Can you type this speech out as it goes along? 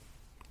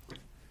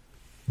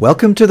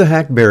Welcome to the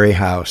Hackberry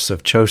House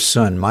of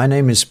Chosun. My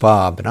name is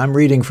Bob, and I'm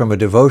reading from a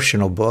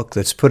devotional book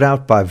that's put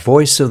out by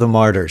Voice of the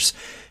Martyrs.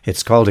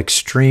 It's called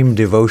Extreme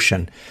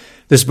Devotion.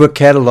 This book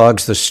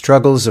catalogs the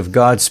struggles of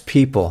God's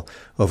people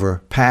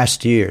over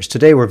past years.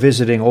 Today we're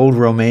visiting old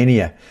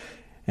Romania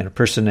and a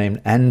person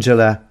named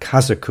Angela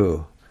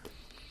Kazacu.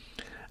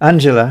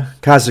 Angela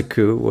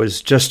Kazacu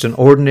was just an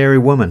ordinary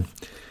woman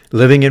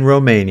living in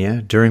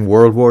Romania during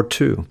World War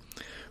II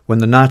when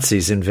the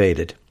Nazis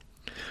invaded.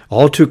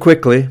 All too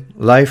quickly,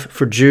 life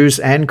for Jews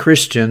and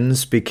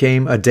Christians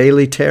became a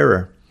daily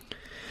terror.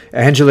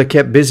 Angela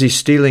kept busy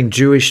stealing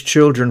Jewish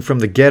children from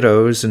the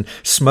ghettos and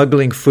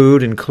smuggling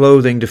food and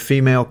clothing to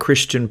female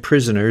Christian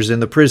prisoners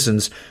in the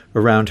prisons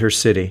around her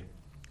city.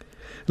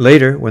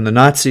 Later, when the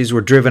Nazis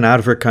were driven out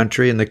of her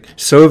country and the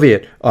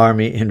Soviet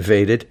army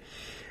invaded,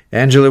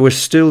 Angela was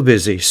still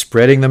busy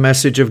spreading the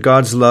message of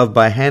God's love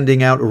by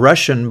handing out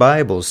Russian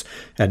Bibles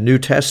and New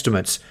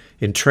Testaments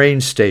in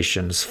train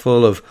stations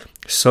full of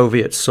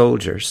Soviet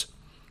soldiers.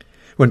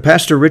 When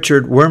Pastor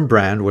Richard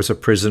Wurmbrand was a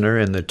prisoner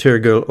in the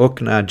Târgu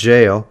Ocna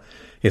jail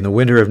in the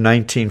winter of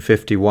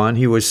 1951,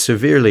 he was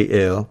severely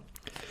ill.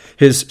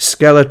 His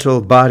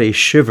skeletal body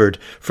shivered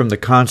from the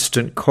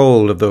constant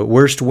cold of the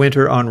worst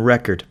winter on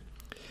record.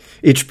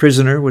 Each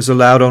prisoner was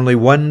allowed only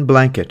one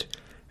blanket,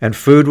 and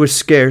food was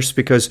scarce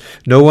because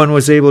no one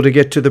was able to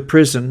get to the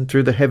prison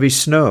through the heavy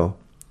snow.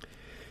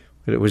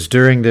 But it was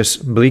during this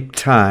bleak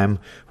time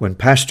when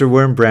Pastor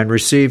Wurmbrand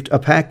received a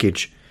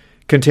package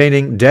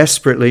containing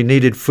desperately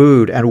needed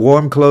food and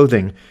warm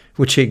clothing,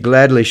 which he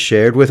gladly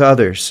shared with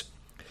others.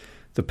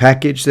 The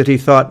package that he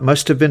thought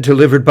must have been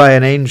delivered by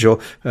an angel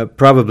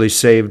probably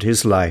saved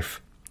his life.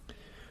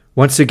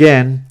 Once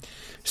again,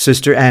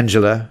 Sister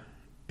Angela,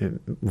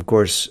 of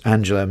course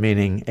Angela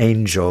meaning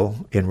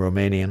angel in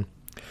Romanian,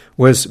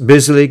 was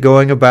busily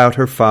going about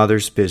her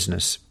Father's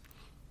business.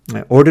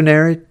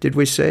 Ordinary, did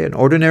we say? An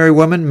ordinary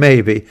woman?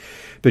 Maybe.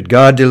 But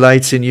God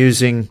delights in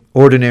using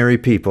ordinary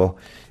people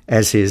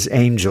as his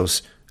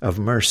angels of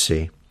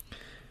mercy.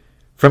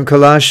 From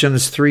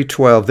Colossians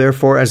 3:12,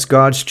 therefore, as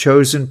God's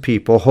chosen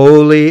people,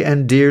 holy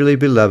and dearly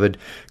beloved,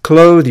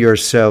 clothe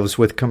yourselves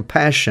with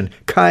compassion,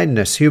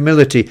 kindness,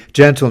 humility,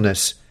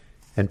 gentleness,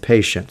 and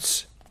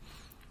patience.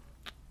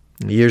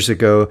 Years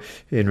ago,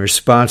 in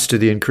response to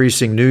the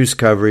increasing news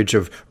coverage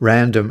of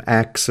random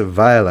acts of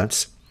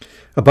violence,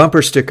 a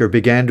bumper sticker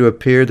began to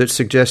appear that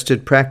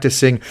suggested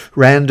practicing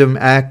random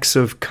acts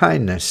of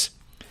kindness.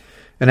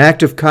 An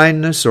act of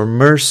kindness or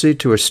mercy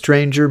to a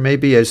stranger may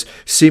be as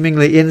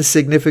seemingly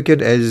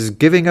insignificant as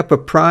giving up a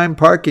prime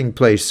parking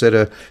place at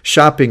a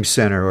shopping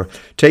center or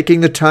taking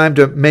the time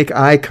to make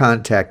eye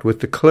contact with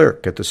the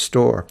clerk at the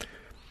store.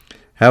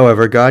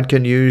 However, God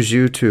can use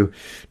you to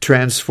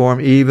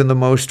transform even the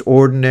most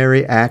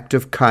ordinary act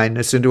of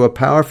kindness into a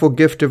powerful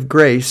gift of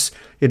grace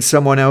in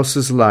someone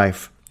else's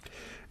life.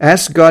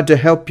 Ask God to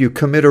help you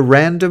commit a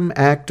random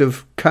act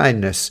of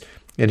kindness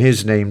in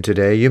his name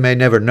today. You may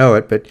never know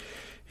it, but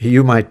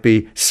you might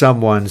be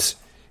someone's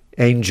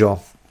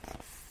angel.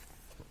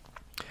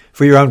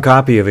 For your own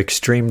copy of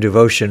Extreme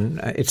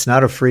Devotion, it's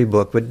not a free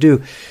book, but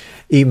do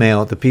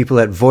email the people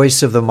at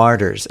Voice of the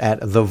Martyrs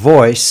at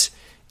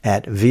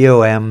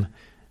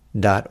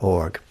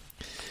thevoice@vom.org.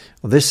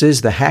 Well, this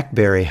is the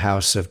Hackberry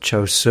House of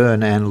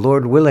Chosun, and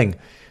Lord willing,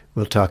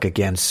 we'll talk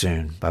again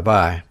soon.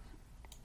 Bye-bye.